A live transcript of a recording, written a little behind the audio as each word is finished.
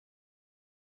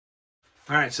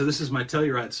All right, so this is my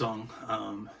Telluride song.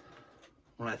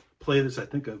 When I play this, I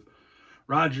think of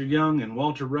Roger Young and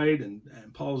Walter Wright and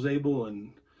Paul Zabel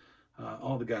and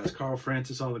all the guys, Carl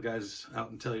Francis, all the guys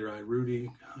out in Telluride,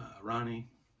 Rudy, Ronnie,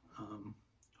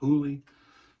 Hooley.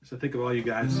 So I think of all you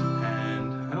guys,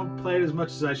 and I don't play it as much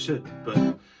as I should,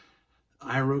 but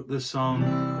I wrote this song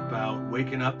about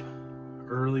waking up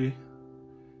early,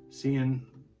 seeing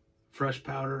fresh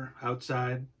powder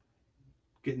outside,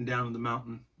 getting down to the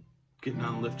mountain, getting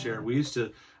on a lift chair.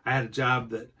 I had a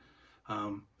job that,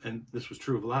 and this was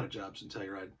true of a lot of jobs in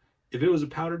Telluride. If it was a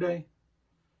powder day,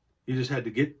 you just had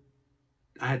to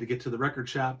I had to get to the record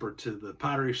shop or to the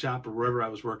pottery shop or wherever I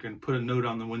was working, put a note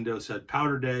on the window that said,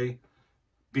 powder day,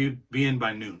 be in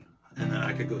by noon. And then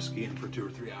I could go skiing for 2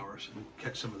 or 3 hours and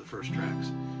catch some of the first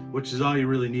tracks, which is all you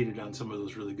really needed on some of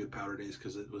those really good powder days,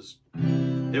 because it was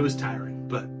tiring,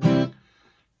 but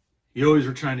you always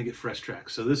were trying to get fresh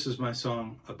tracks. So this is my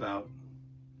song about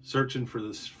searching for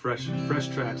this fresh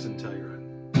tracks in Telluride.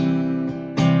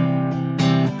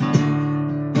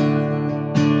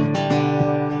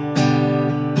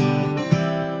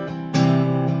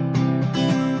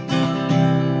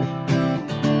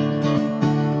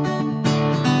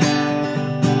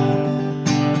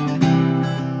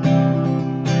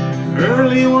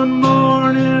 Early one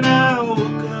morning I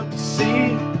woke up to see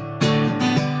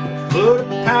a foot of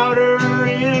powder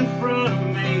in front of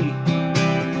me.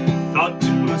 Thought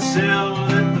to myself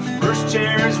that the first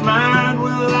chair is mine.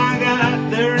 Well, I got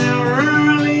there now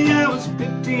early, I was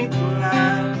 15th in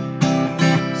line.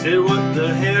 Said, what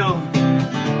the hell,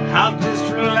 I'll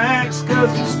just relax, cause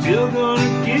I'm still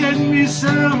gonna get me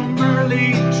some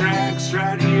early tracks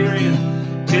right here in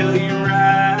Telluride.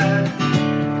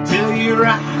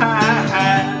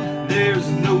 There's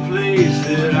no place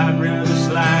that I'd rather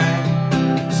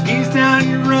slide. Skis down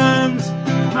your runs,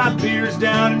 my beer's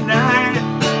down at night.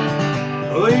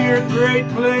 Oh, you're a great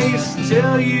place,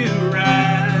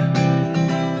 Telluride.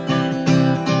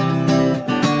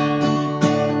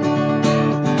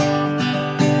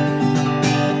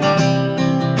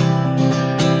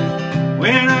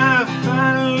 When I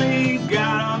finally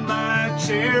got on my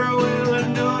chair, well, I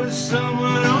noticed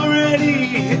someone already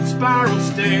hit spiral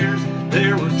stairs.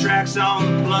 There were tracks on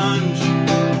the plunge,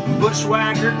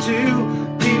 bushwhacker too.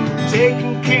 People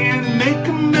taking can make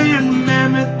a man,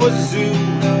 mammoth was a zoo.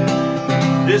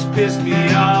 This pissed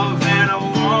me off and I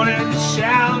wanted to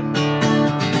shout,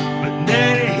 but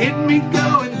then it hit me,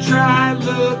 go and try,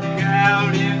 look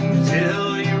out in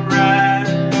Telluride.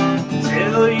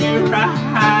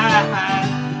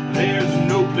 There's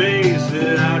no place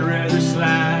that I'd rather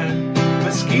slide.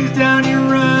 My skis down your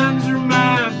runs or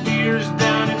my beers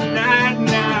down at night.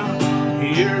 Now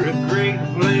you're a great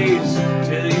place,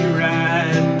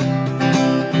 Telluride.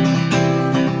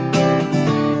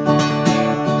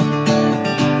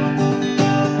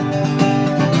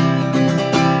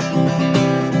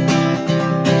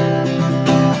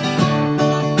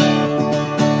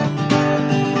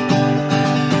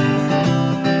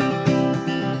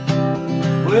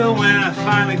 Well, when I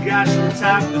finally got to the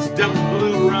top of this double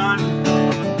blue run,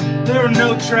 there were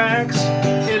no tracks,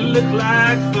 it looked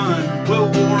like fun. Well,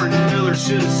 Warren Miller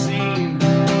should have seen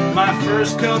my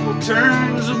first couple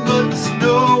turns, but the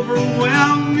snow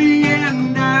overwhelmed me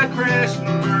and I crashed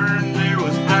and burned. There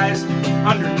was ice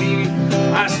underneath,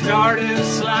 I started to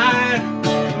slide.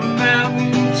 The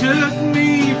mountain took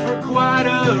me for quite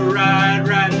a ride.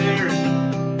 Right there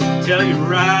in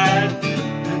Telluride.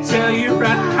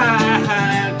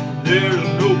 There's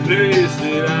no place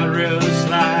that I'd rather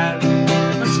slide.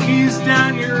 My skis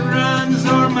down your runs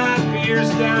or my beers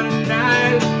down at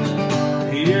night.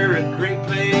 You're a great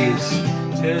place,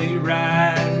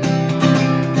 Telluride.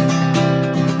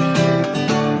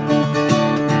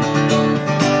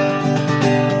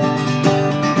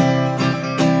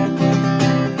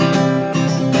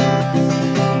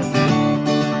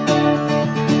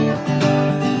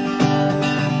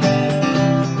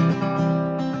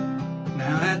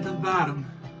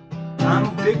 I'm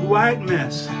a big white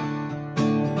mess.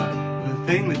 The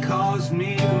thing that caused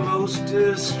me the most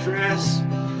distress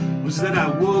was that I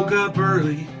woke up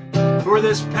early for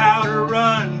this powder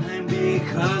run, and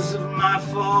because of my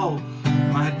fall,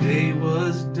 my day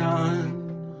was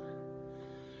done.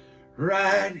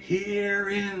 Right here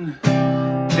in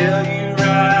Telluride,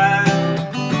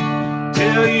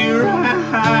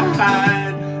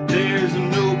 there's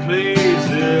no place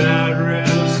that I'd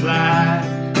rather slide.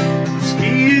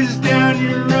 Skis down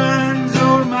your runs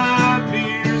or my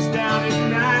beers down at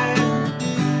night.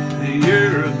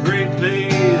 You're a great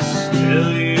place,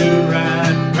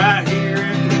 Telluride. Right here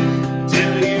in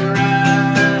Telluride.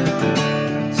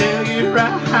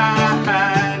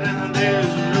 There's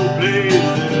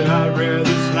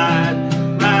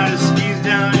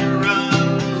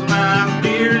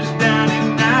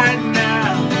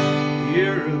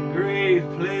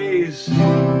Jesus.